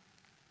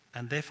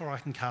and therefore I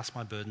can cast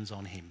my burdens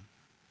on him.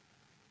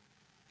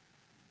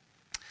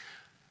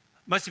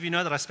 Most of you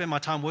know that I spend my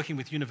time working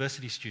with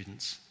university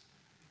students.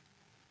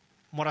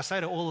 And what I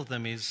say to all of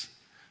them is,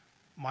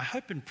 my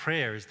hope and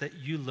prayer is that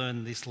you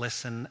learn this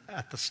lesson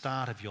at the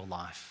start of your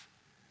life.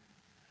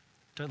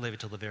 Don't leave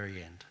it till the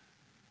very end.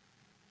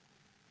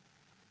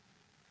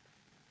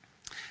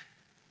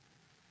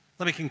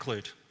 Let me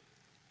conclude.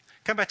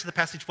 Come back to the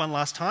passage one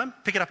last time.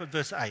 Pick it up at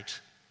verse 8.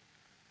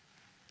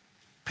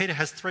 Peter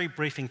has 3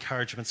 brief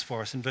encouragements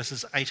for us in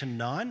verses 8 and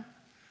 9.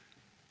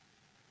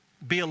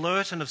 Be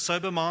alert and of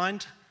sober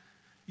mind.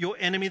 Your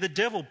enemy, the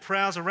devil,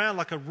 prowls around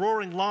like a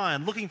roaring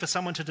lion looking for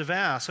someone to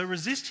devour. So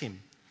resist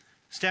him,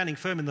 standing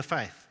firm in the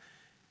faith,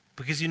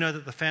 because you know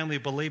that the family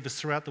of believers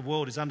throughout the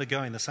world is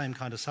undergoing the same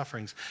kind of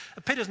sufferings.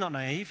 Peter's not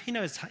naive. He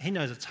knows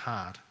it's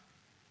hard.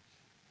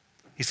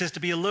 He says to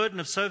be alert and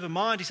of sober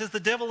mind. He says the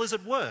devil is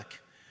at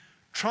work,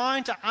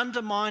 trying to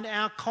undermine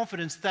our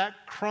confidence that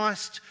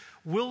Christ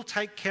will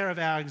take care of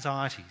our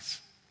anxieties.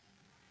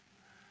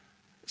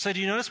 So do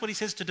you notice what he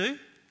says to do?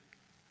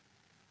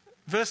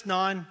 Verse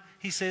 9,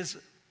 he says,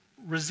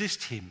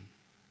 resist him.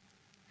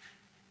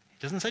 He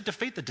doesn't say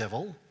defeat the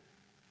devil.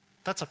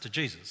 That's up to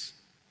Jesus.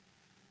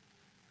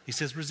 He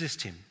says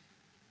resist him.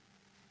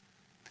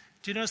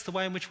 Do you notice the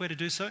way in which we're to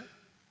do so?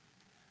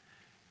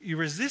 You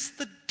resist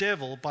the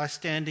devil by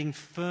standing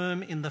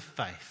firm in the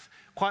faith.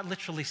 Quite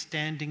literally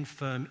standing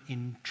firm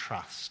in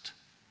trust.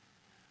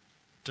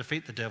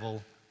 Defeat the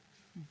devil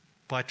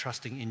by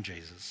trusting in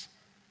Jesus.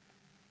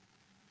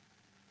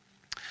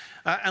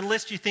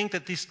 Unless you think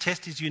that this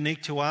test is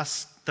unique to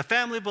us, the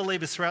family of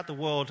believers throughout the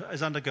world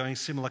is undergoing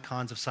similar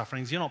kinds of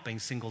sufferings. You're not being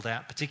singled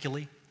out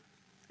particularly,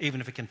 even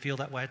if it can feel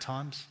that way at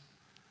times.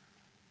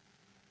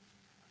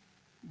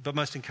 But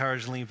most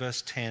encouragingly,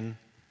 verse 10,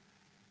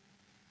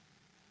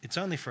 it's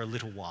only for a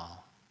little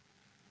while.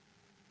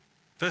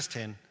 Verse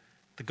 10,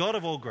 the God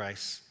of all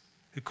grace,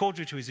 who called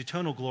you to his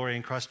eternal glory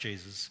in Christ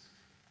Jesus,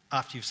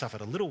 after you've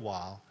suffered a little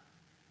while,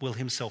 will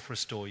himself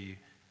restore you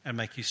and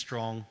make you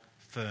strong,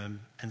 firm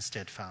and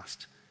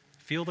steadfast.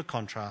 Feel the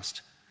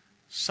contrast.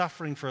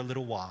 Suffering for a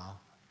little while,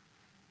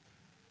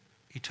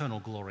 eternal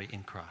glory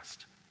in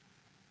Christ.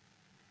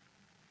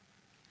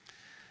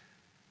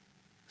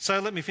 So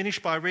let me finish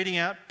by reading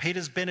out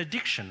Peter's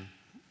benediction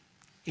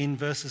in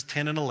verses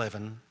 10 and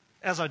 11.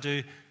 As I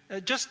do,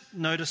 just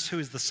notice who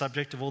is the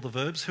subject of all the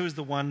verbs, who is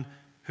the one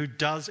who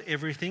does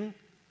everything.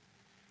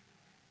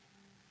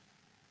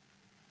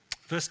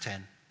 Verse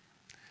 10.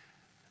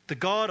 The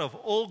God of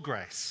all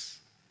grace,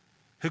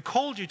 who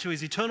called you to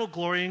his eternal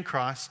glory in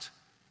Christ,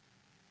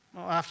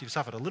 after you've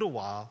suffered a little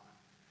while,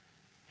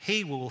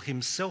 he will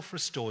himself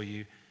restore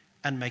you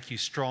and make you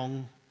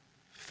strong,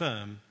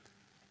 firm,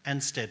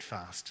 and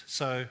steadfast.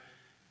 So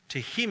to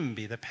him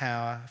be the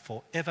power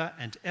forever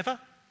and ever.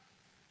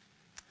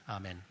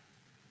 Amen.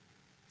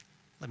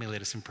 Let me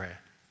lead us in prayer.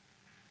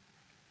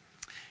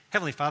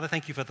 Heavenly Father,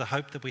 thank you for the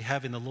hope that we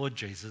have in the Lord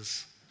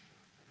Jesus.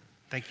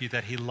 Thank you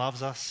that he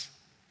loves us,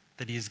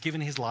 that he has given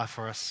his life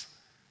for us,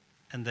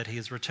 and that he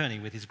is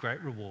returning with his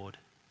great reward.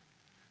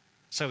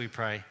 So we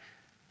pray,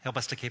 help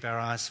us to keep our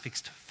eyes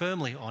fixed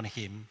firmly on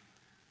him,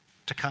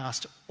 to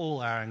cast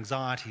all our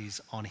anxieties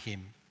on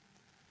him,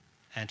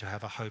 and to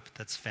have a hope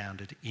that's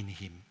founded in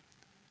him.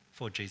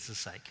 For Jesus'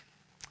 sake.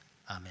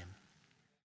 Amen.